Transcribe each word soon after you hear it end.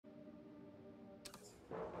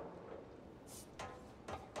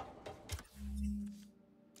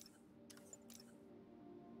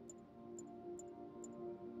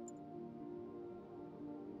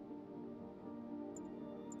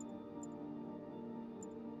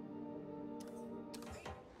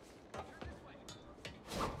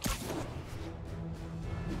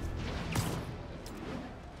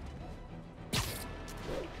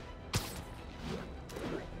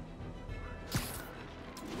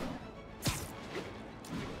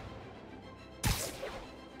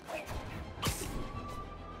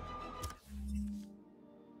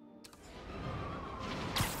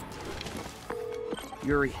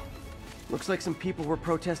Yuri, looks like some people were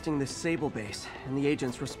protesting this Sable base, and the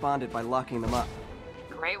agents responded by locking them up.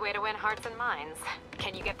 Great way to win hearts and minds.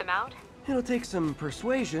 Can you get them out? It'll take some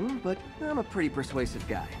persuasion, but I'm a pretty persuasive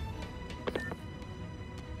guy.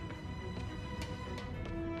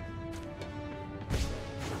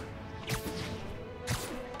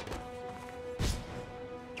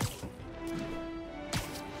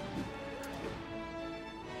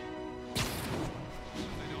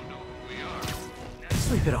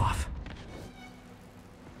 Sleep it off.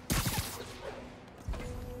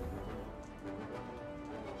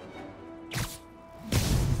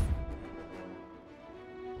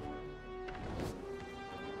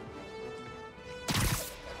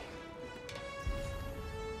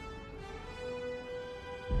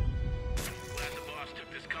 Glad the boss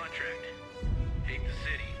took this contract. Hate the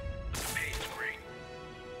city, but the pay's great.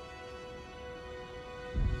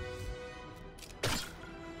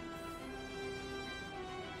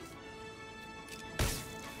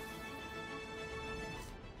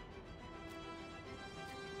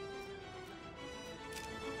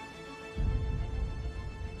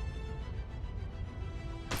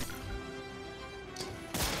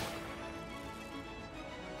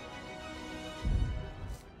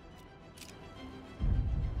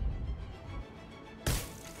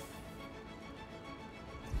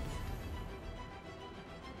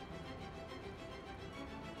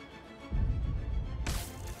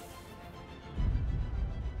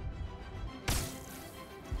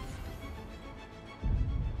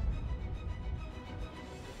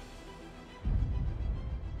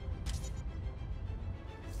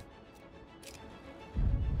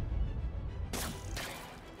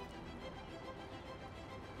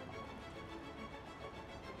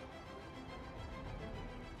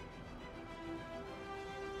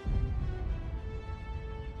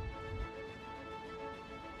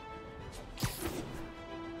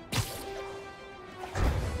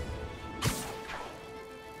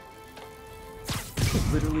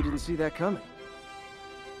 Literally didn't see that coming.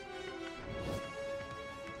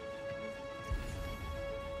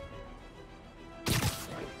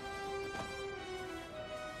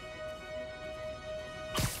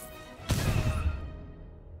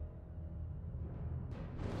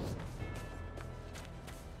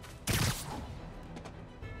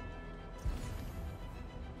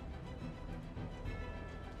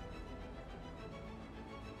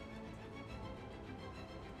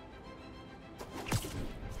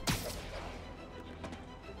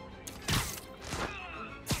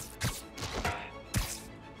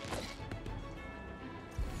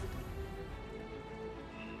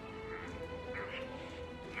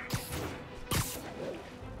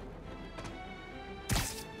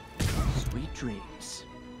 Sweet dreams.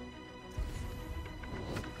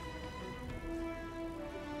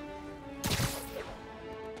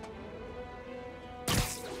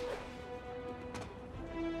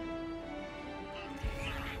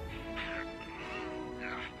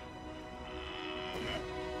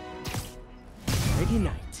 Ready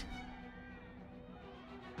night.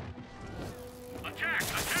 Attack!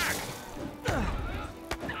 Attack!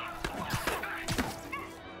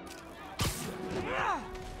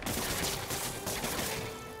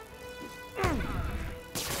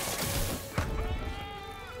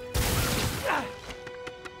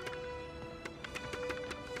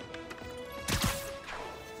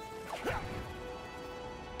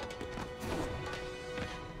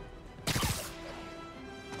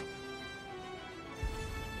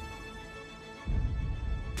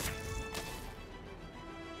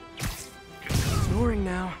 Snoring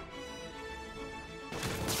now.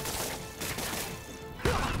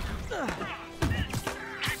 Keep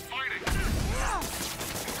fighting!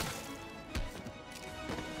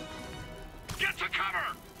 Get to cover!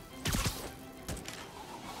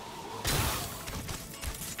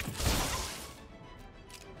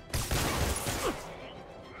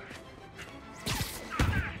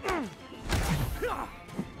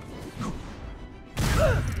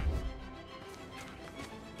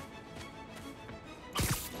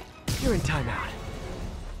 You're in timeout.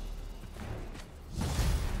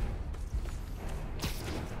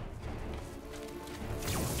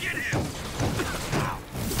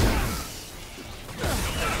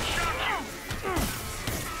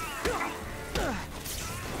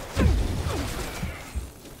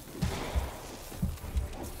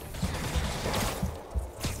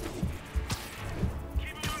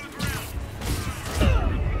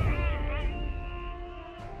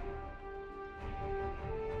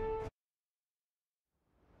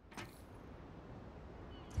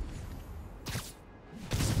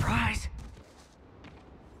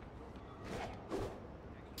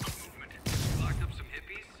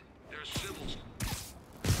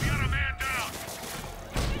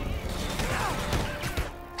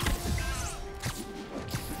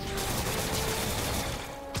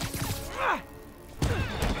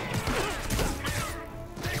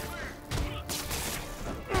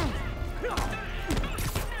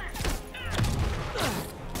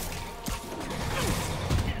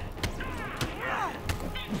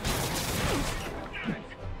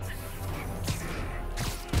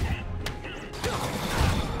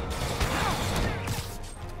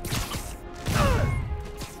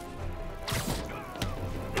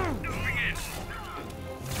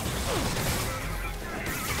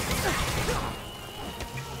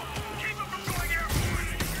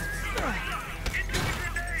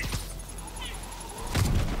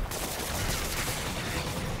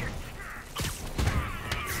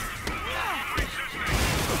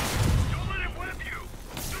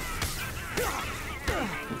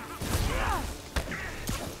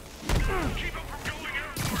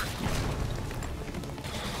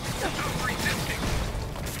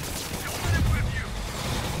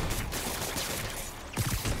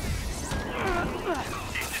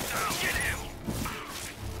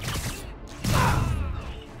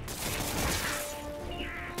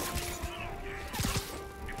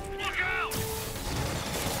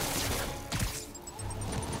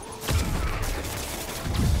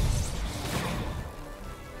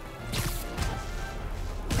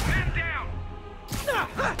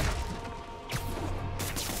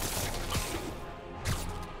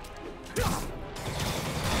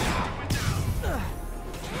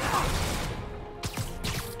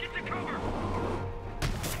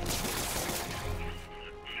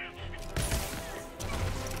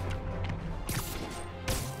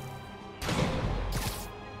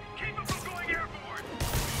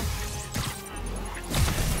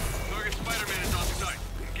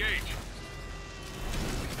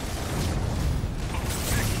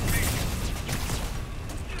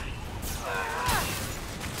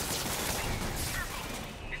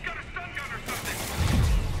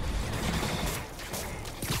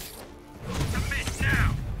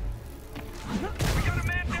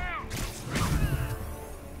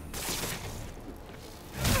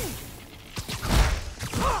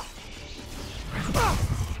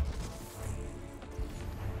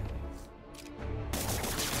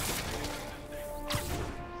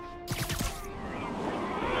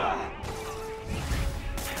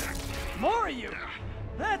 of you!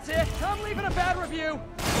 That's it! I'm leaving a bad review!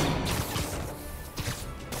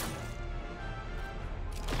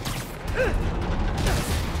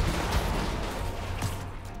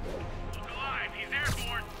 Look alive! He's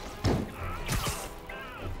airborne!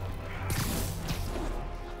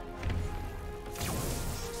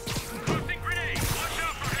 Tossing grenade! Watch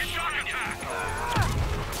out for his shock attack!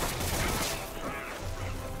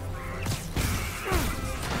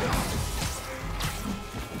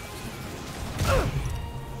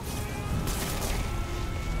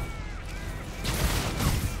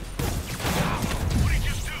 What'd he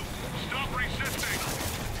just do? Stop resisting!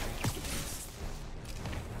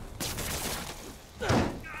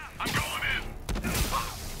 I'm going in!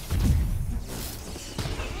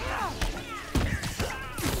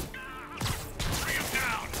 Bring him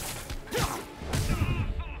down!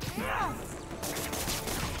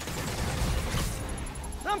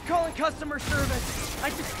 I'm calling customer service! I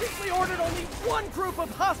distinctly ordered only one group of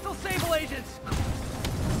hostile Sable agents!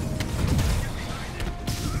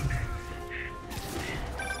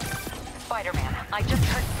 Spider Man, I just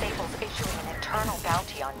heard Sable's issuing an internal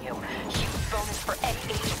bounty on you. Huge bonus for any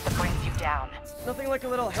agent that brings you down. Nothing like a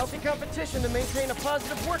little healthy competition to maintain a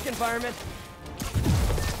positive work environment.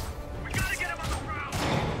 We gotta get him on the ground!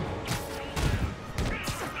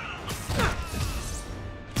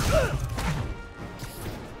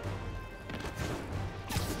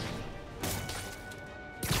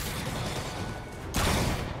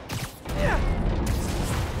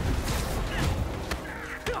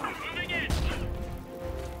 Moving in!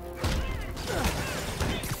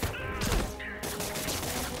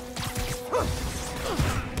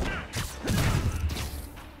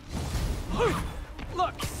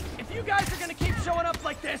 Look, if you guys are gonna keep showing up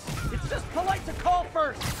like this, it's just polite to call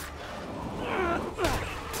first.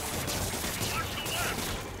 Watch the left!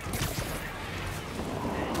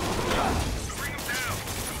 Bring him down!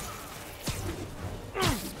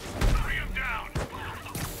 Bring him down!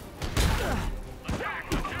 Attack!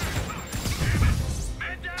 Attack! Damn it!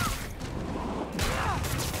 Man down!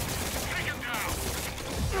 Take him down!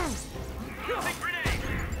 Using grenade!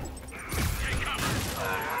 Take cover!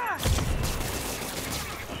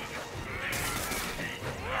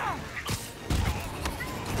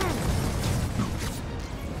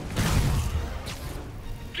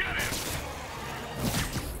 Get him!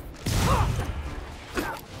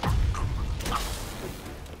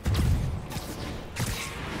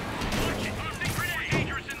 Tossing grenade!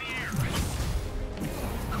 Dangerous in the air!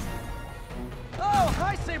 Oh,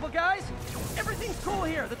 hi, Sable guys! Everything's cool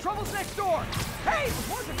here. The trouble's next door. Hey, it was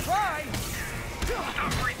worth a try.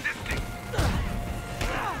 Stop resisting!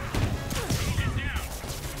 Get down!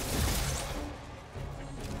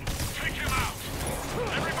 Take him out!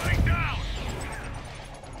 Everybody down!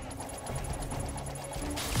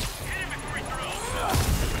 Hit him before he throws!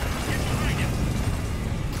 Get behind him!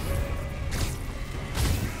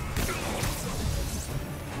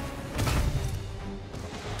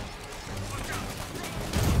 Watch out!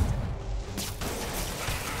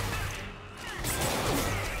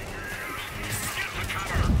 Get the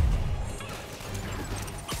cover!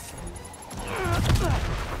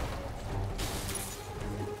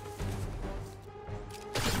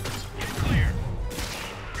 Get clear!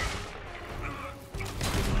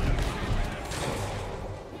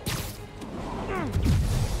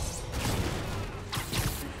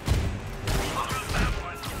 Drop that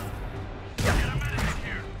one! Get a medic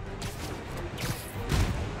here!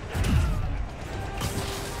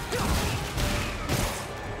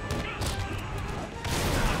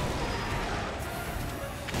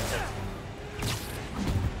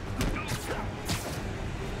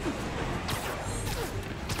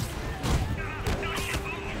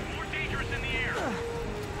 More dangerous in the air!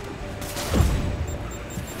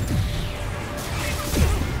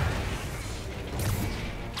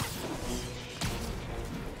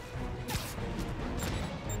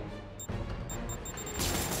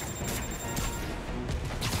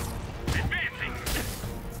 Advancing!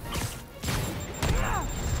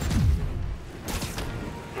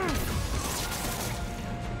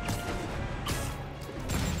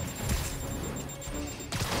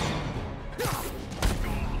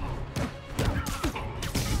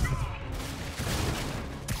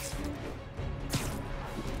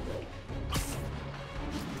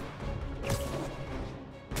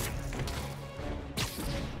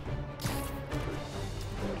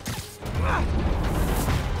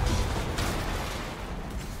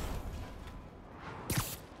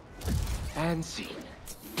 And scene.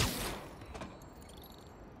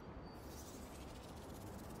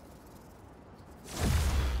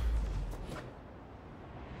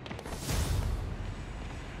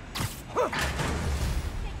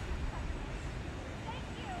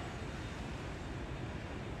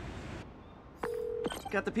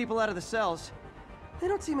 Got the people out of the cells. They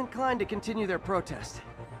don't seem inclined to continue their protest.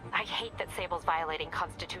 I hate that Sable's violating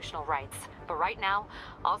constitutional rights, but right now,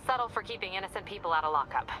 I'll settle for keeping innocent people out of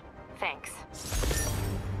lockup. Thanks.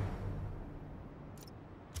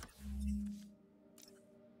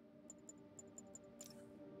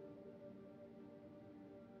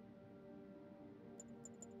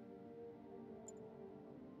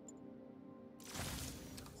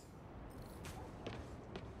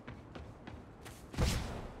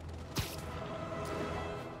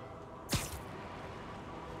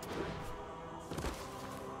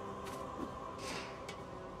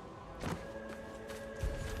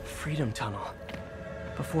 Freedom Tunnel.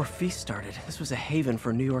 Before Feast started, this was a haven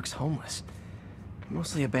for New York's homeless.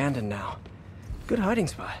 Mostly abandoned now. Good hiding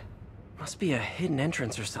spot. Must be a hidden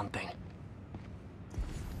entrance or something.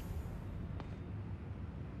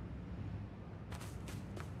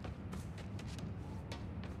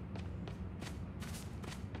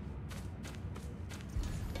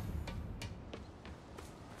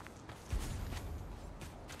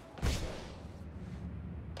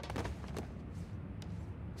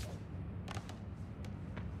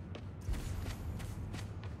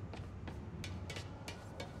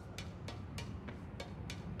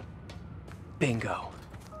 Bingo.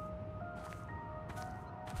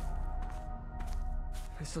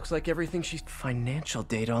 This looks like everything she's... Financial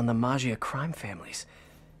data on the Maggia crime families.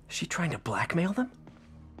 Is she trying to blackmail them?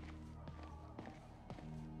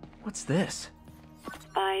 What's this?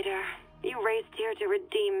 Spider, you raced here to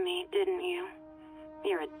redeem me, didn't you?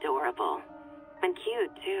 You're adorable. And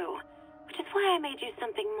cute, too. Which is why I made you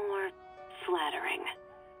something more flattering.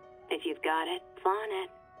 If you've got it, flaunt it.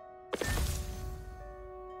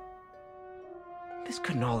 This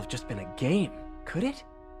couldn't all have just been a game, could it?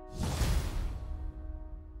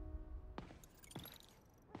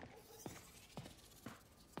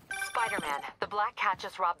 Spider-Man, the Black Cat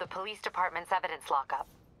just robbed the police department's evidence lockup.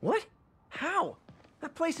 What? How?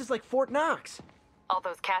 That place is like Fort Knox. All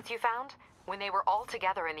those cats you found? When they were all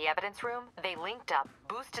together in the evidence room, they linked up,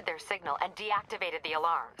 boosted their signal, and deactivated the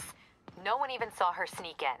alarms. No one even saw her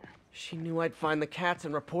sneak in. She knew I'd find the cats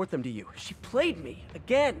and report them to you. She played me,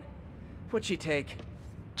 again. What'd she take?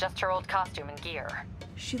 Just her old costume and gear.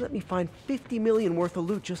 She let me find 50 million worth of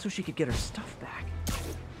loot just so she could get her stuff back.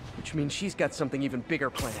 Which means she's got something even bigger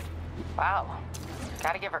planned. Wow.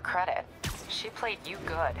 Gotta give her credit. She played you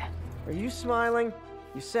good. Are you smiling?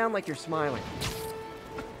 You sound like you're smiling.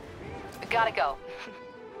 Gotta go.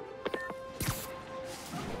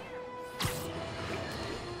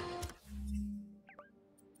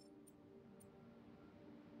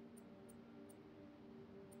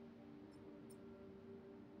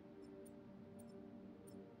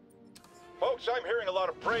 Folks, I'm hearing a lot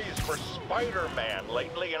of praise for Spider Man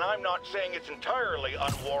lately, and I'm not saying it's entirely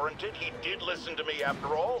unwarranted. He did listen to me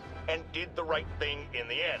after all, and did the right thing in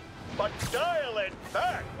the end. But dial it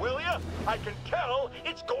back, will ya? I can tell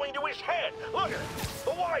it's going to his head. Look at it.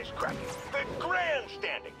 The wisecracking, the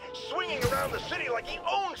grandstanding, swinging around the city like he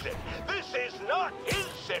owns it. This is not his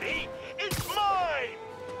city. It's mine.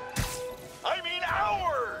 I mean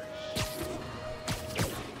ours.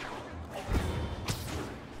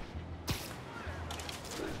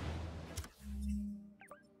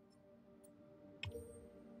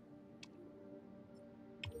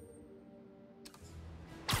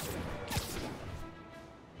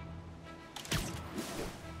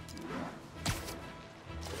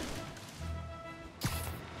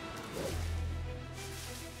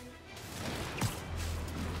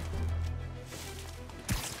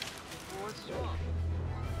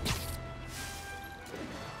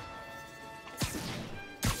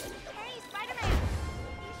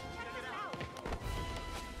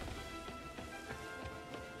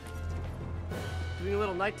 Doing a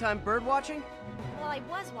little nighttime bird watching? Well, I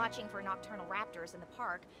was watching for nocturnal raptors in the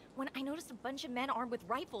park when I noticed a bunch of men armed with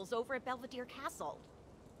rifles over at Belvedere Castle.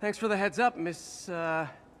 Thanks for the heads up, Miss,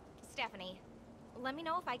 Stephanie, let me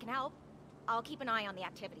know if I can help. I'll keep an eye on the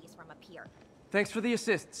activities from up here. Thanks for the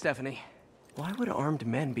assist, Stephanie. Why would armed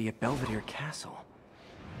men be at Belvedere Castle?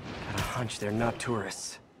 Got a hunch they're not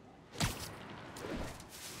tourists.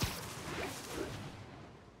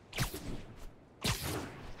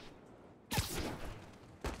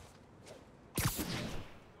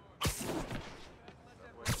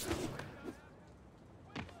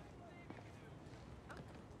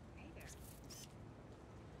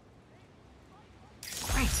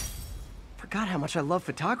 Great. Forgot how much I love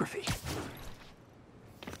photography.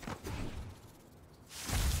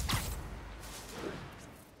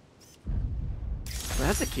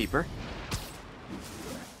 That's a keeper.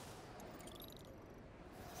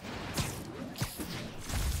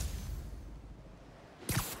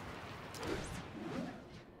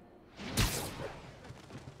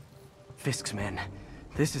 Fisk's men.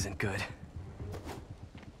 This isn't good.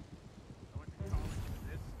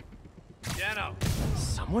 Dano!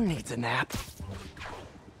 Someone needs a nap.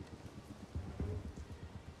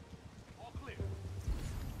 All clear.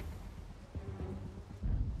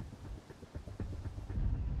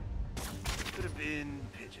 Could have been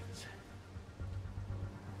pigeons.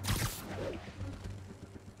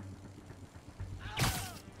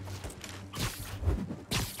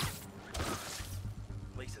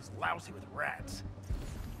 Place is lousy with rats.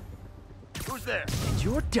 Who's there? And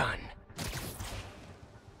you're done.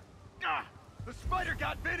 Ah! The spider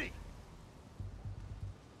got Vinny!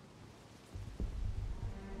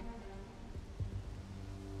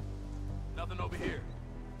 Nothing over here.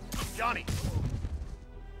 Johnny!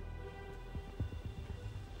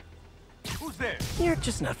 Who's there? You're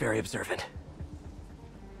just not very observant.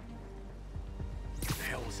 What the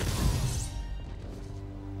hell was it?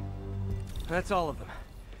 That's all of them.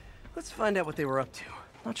 Let's find out what they were up to.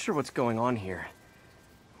 Not sure what's going on here.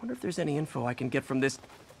 Wonder if there's any info I can get from this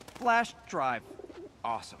flash drive.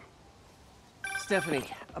 Awesome. Stephanie,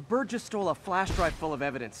 a bird just stole a flash drive full of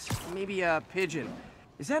evidence. Maybe a pigeon.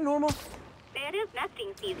 Is that normal? It is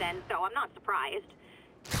nesting season, so I'm not surprised.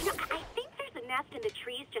 You know, I think there's a nest in the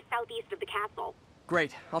trees just southeast of the castle.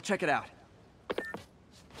 Great, I'll check it out.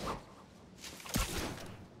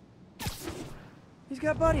 He's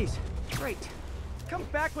got buddies. Great. Come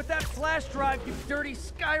back with that flash drive, you dirty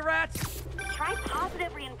sky rats! Try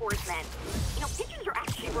positive reinforcement. You know, pigeons are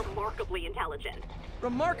actually remarkably intelligent.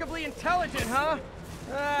 Remarkably intelligent, huh?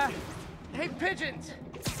 Hey pigeons!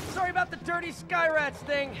 Sorry about the dirty sky rats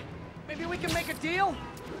thing. Maybe we can make a deal?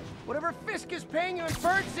 Whatever Fisk is paying you in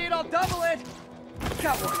birdseed, I'll double it!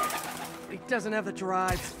 Got one. He doesn't have the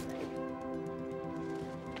drive.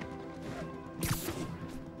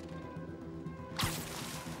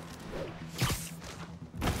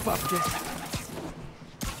 Fuck this.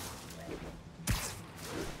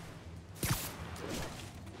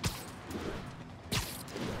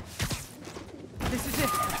 This is it.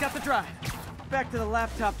 I've got the drive. Back to the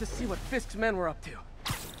laptop to see what Fisk's men were up to.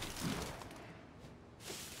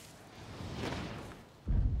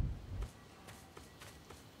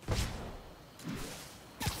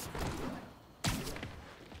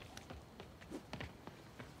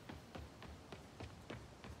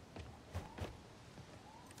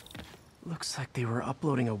 Looks like they were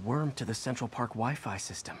uploading a worm to the Central Park Wi-Fi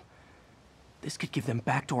system. This could give them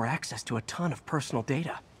backdoor access to a ton of personal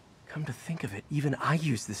data. Come to think of it, even I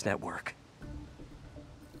use this network.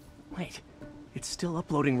 Wait, it's still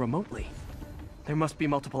uploading remotely. There must be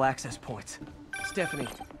multiple access points. Stephanie,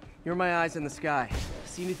 you're my eyes in the sky.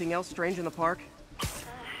 See anything else strange in the park?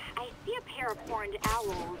 I see a pair of horned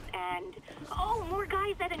owls and... oh, more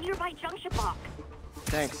guys at a nearby junction box.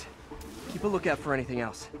 Thanks. Keep a lookout for anything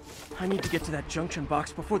else. I need to get to that junction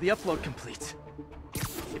box before the upload completes.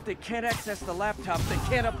 If they can't access the laptop, they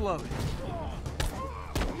can't upload.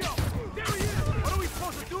 Yo! There he is! What are we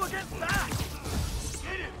supposed to do against that?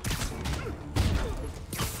 Hit him!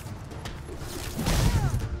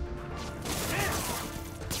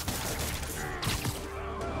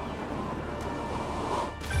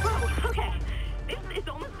 Whoa, okay. This is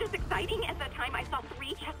almost as exciting as the time I saw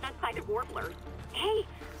 3 chestnut-sided warblers. Hey,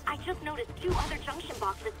 I just noticed 2 other junction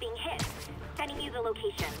boxes being hit. Sending you the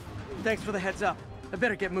location. Thanks for the heads up. I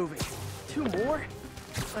better get moving. 2 more?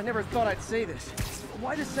 I never thought I'd say this.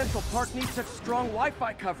 Why does Central Park need such strong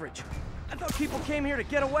Wi-Fi coverage? I thought people came here to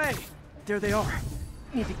get away. There they are.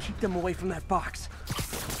 Need to keep them away from that box.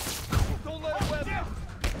 Don't let him web!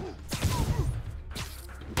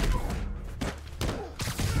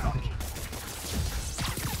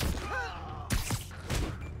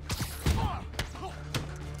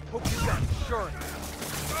 Hope you got insurance.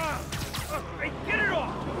 Hey, get it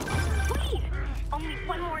off! Please! Only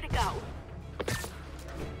 1 more to go.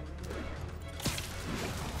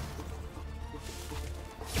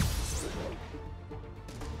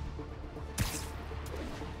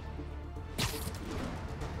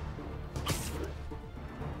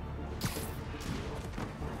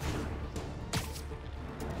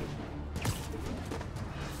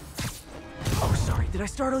 Oh, sorry. Did I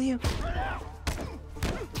startle you?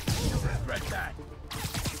 Regret that.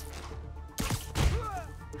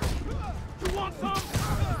 You want some?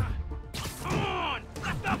 Come on!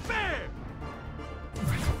 That's not fair!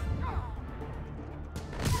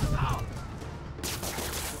 Ow.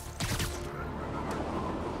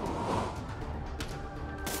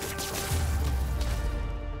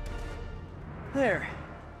 There.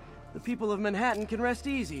 The people of Manhattan can rest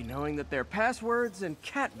easy knowing that their passwords and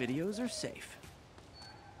cat videos are safe.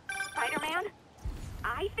 Spider Man?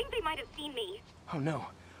 I think they might have seen me. Oh no.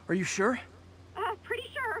 Are you sure? Pretty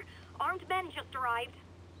sure. Armed men just arrived.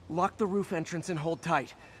 Lock the roof entrance and hold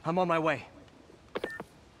tight. I'm on my way.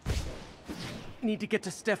 Need to get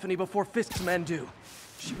to Stephanie before Fisk's men do.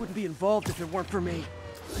 She wouldn't be involved if it weren't for me.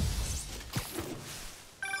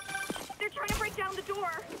 They're trying to break down the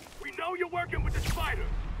door. We know you're working with the spider.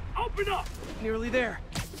 Open up! Nearly there.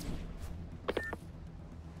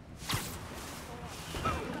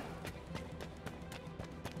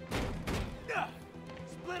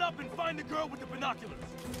 Split up and find the girl with the binoculars.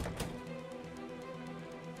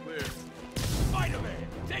 Clear. Spider-Man,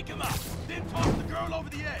 take him out. Then toss the girl over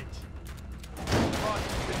the edge. Boss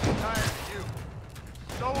is getting tired of you.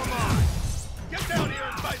 So am I. Get down here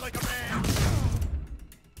and fight like a man.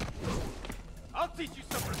 I'll teach you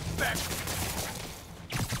some respect.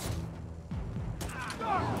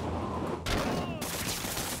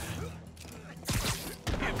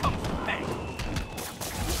 Here comes the pain.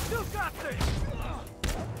 You still got this.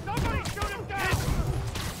 Somebody shoot him down.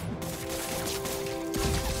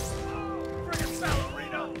 Friggin'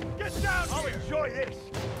 ballerina. Get down here. I'll enjoy this.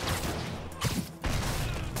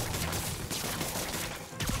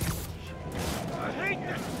 I hate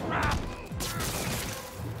this crap.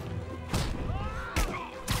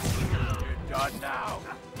 You're done now.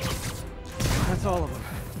 That's all of them.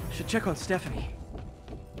 Should check on Stephanie.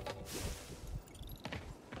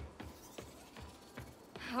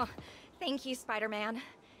 Oh, thank you, Spider-Man.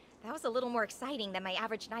 That was a little more exciting than my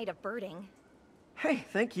average night of birding. Hey,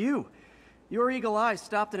 thank you. Your eagle eye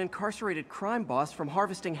stopped an incarcerated crime boss from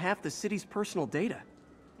harvesting half the city's personal data.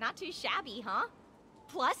 Not too shabby, huh?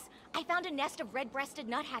 Plus, I found a nest of red-breasted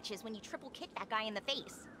nuthatches when you triple kicked that guy in the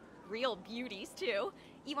face. Real beauties, too.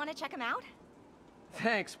 You want to check them out?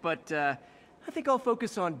 Thanks, but I think I'll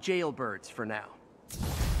focus on jailbirds for now.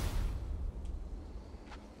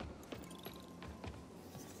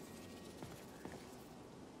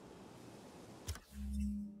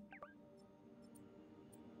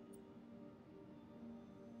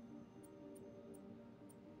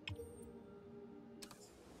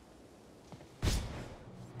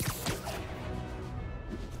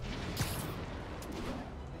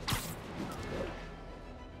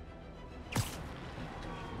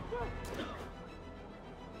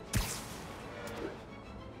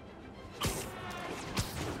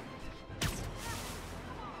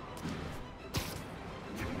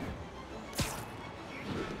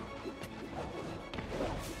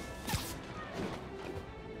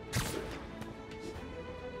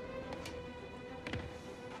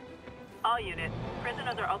 All units,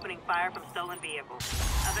 prisoners are opening fire from stolen vehicles.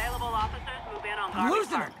 Available officers move in on Garvey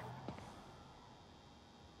losing Park. it.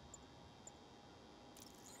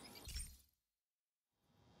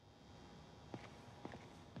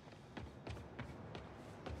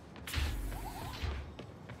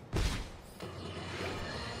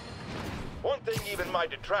 One thing even my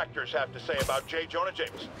detractors have to say about J. Jonah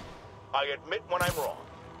Jameson. I admit when I'm wrong.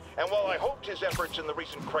 And while I hoped his efforts in the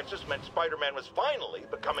recent crisis meant Spider-Man was finally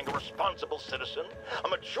becoming a responsible citizen, a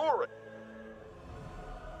mature...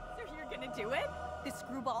 So you're gonna do it? The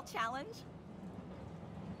screwball challenge?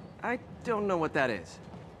 I don't know what that is.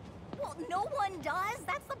 Well, no one does.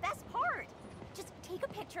 That's the best part. Just take a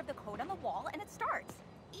picture of the code on the wall and it starts.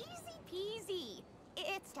 Easy peasy.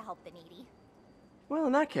 It's to help the needy. Well,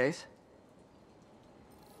 in that case...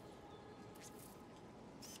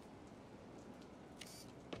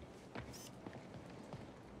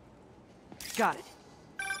 Got it.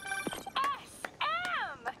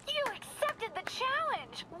 SM! You accepted the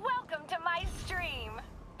challenge! Welcome to my stream!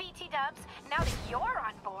 BT Dubs, now that you're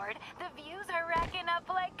on board, the views are racking up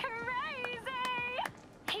like crazy!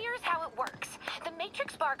 Here's how it works. The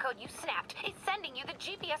Matrix barcode you snapped is sending you the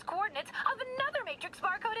GPS coordinates of another Matrix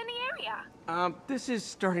barcode in the area. This is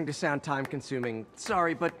starting to sound time-consuming.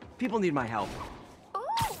 Sorry, but people need my help.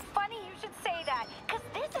 Ooh, funny you should say that, because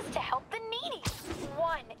this is to help the needy.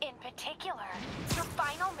 One in particular. Your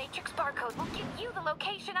final Matrix barcode will give you the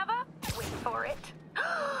location of a... wait for it.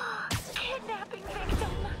 Kidnapping victim.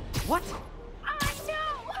 What? I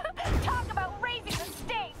know! Talk about raising the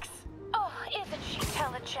stakes! Oh, isn't she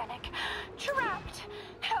telegenic? Trapped.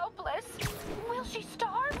 Helpless. Will she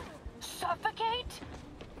starve? Suffocate?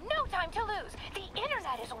 No time to lose. The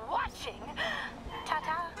internet is watching.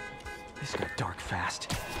 Ta-ta. This got dark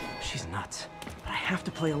fast. She's nuts. But I have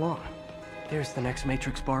to play along. There's the next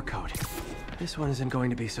Matrix barcode. This one isn't going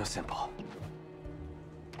to be so simple.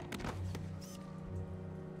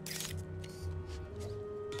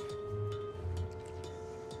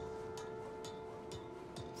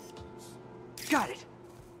 Got it!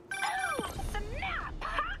 Oh, snap!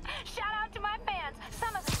 Shout out to my fans.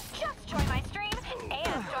 Some of them just joined my stream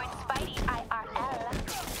and joined Spidey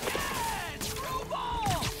IRL.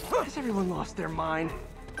 Has everyone lost their mind?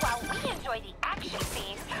 While we enjoy the action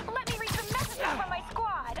scenes, let me read some messages from my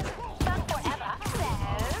squad. Sun Forever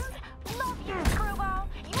says, "Love you, Screwball.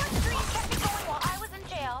 Your stream kept me going while I was in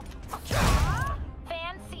jail."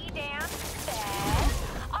 Fancy Dan says,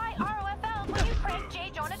 "I ROFL when you pranked J.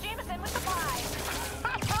 Jonah Jameson with supplies."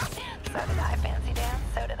 So did I, Fancy Dan.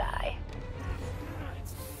 So did I.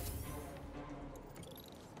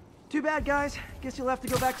 Too bad, guys. Guess you'll have to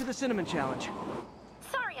go back to the cinnamon challenge.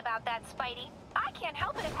 Sorry about that, Spidey. I can't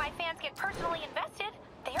help it if my fans get personally invested.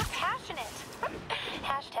 They're passionate.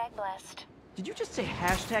 Hashtag blessed. Did you just say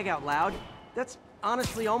hashtag out loud? That's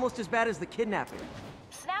honestly almost as bad as the kidnapping.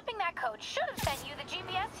 Snapping that code should have sent you the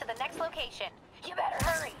GPS to the next location. You better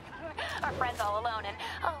hurry. Our friend's all alone and,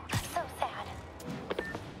 oh, so sad.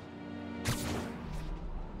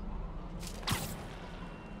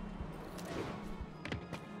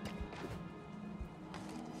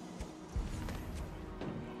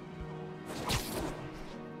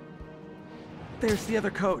 There's the other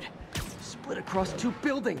code. Split across 2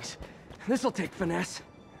 buildings. This'll take finesse.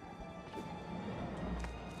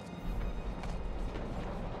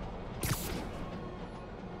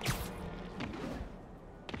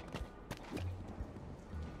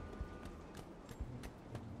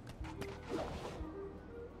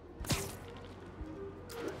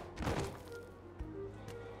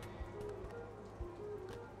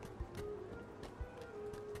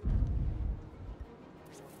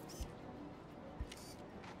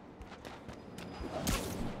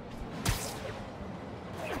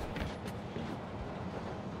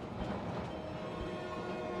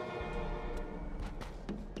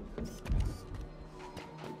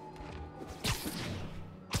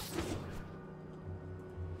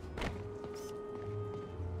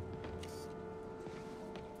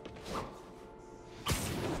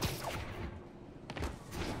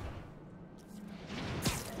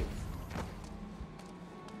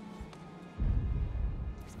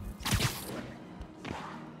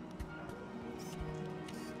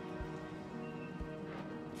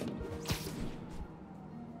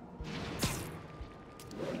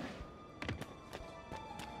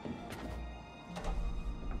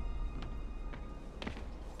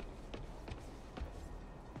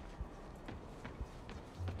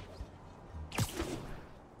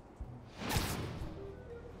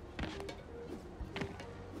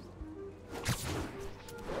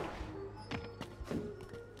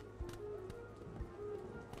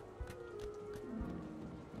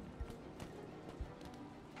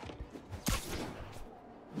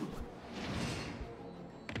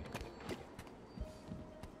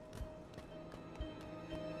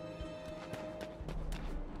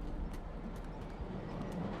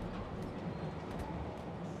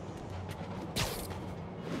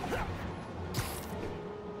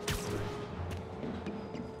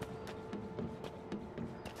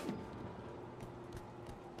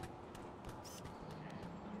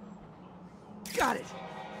 Got it!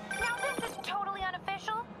 Now this is totally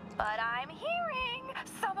unofficial, but I'm hearing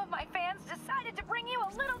some of my fans decided to bring you a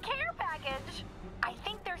little care package. I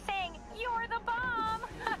think they're saying you're the bomb.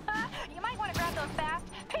 You might want to grab those fast.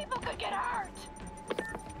 People could get hurt.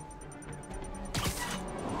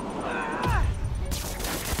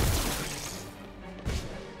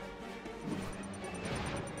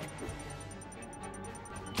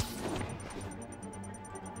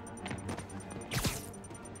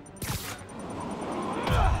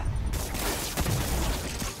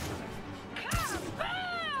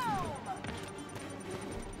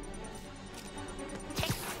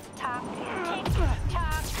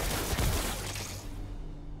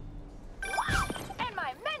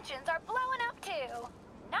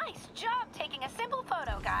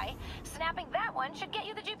 Should get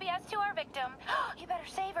you the GPS to our victim. You better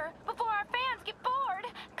save her before our fans get bored.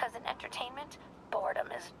 Because in entertainment,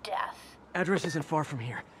 boredom is death. Address isn't far from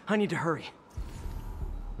here. I need to hurry.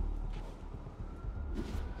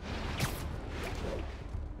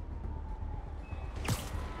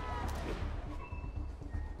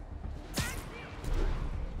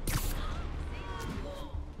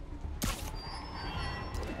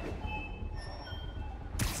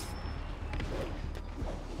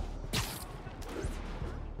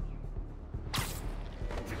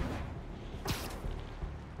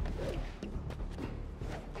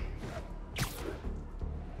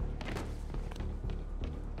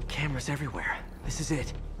 Cameras everywhere. This is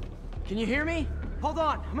it. Can you hear me? Hold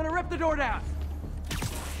on, I'm gonna rip the door down.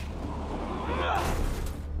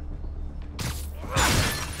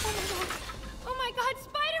 Oh my God,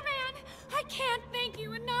 Spider-Man! I can't thank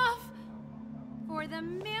you enough for the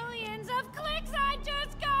millions of clicks I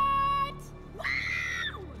just got!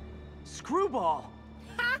 Wow! Screwball!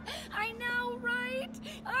 Ha! I know, right?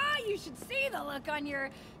 Ah, you should see the look on your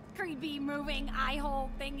creepy moving eye hole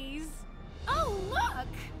thingies. Oh, look!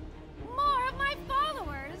 More of my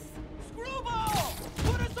followers! Screwball!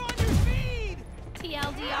 Put us on your feed!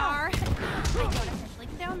 TLDR. I don't officially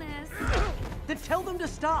condone this. Then tell them to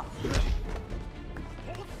stop.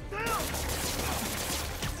 Hold still!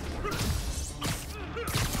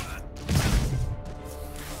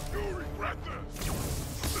 You'll regret this!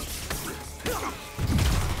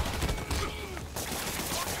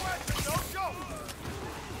 Don't go!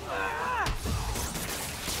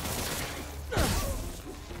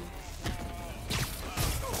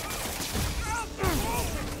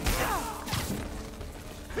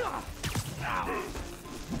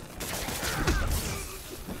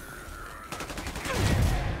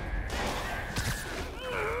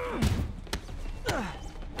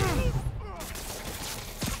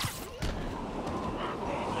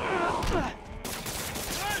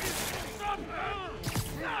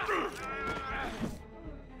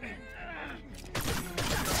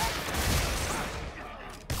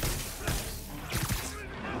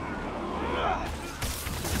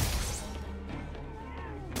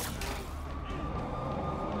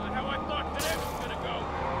 Not how I thought today was gonna go.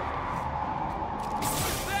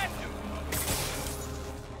 What's that do?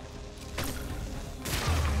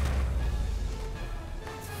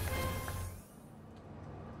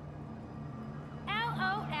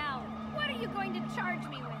 LOL. What are you going to charge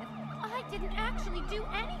me with? I didn't actually do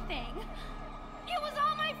anything. It was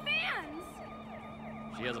all my fans.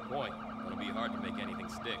 She has a point. It'll be hard to make anything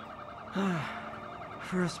stick.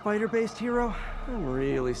 For a spider-based hero, I'm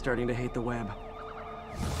really starting to hate the web.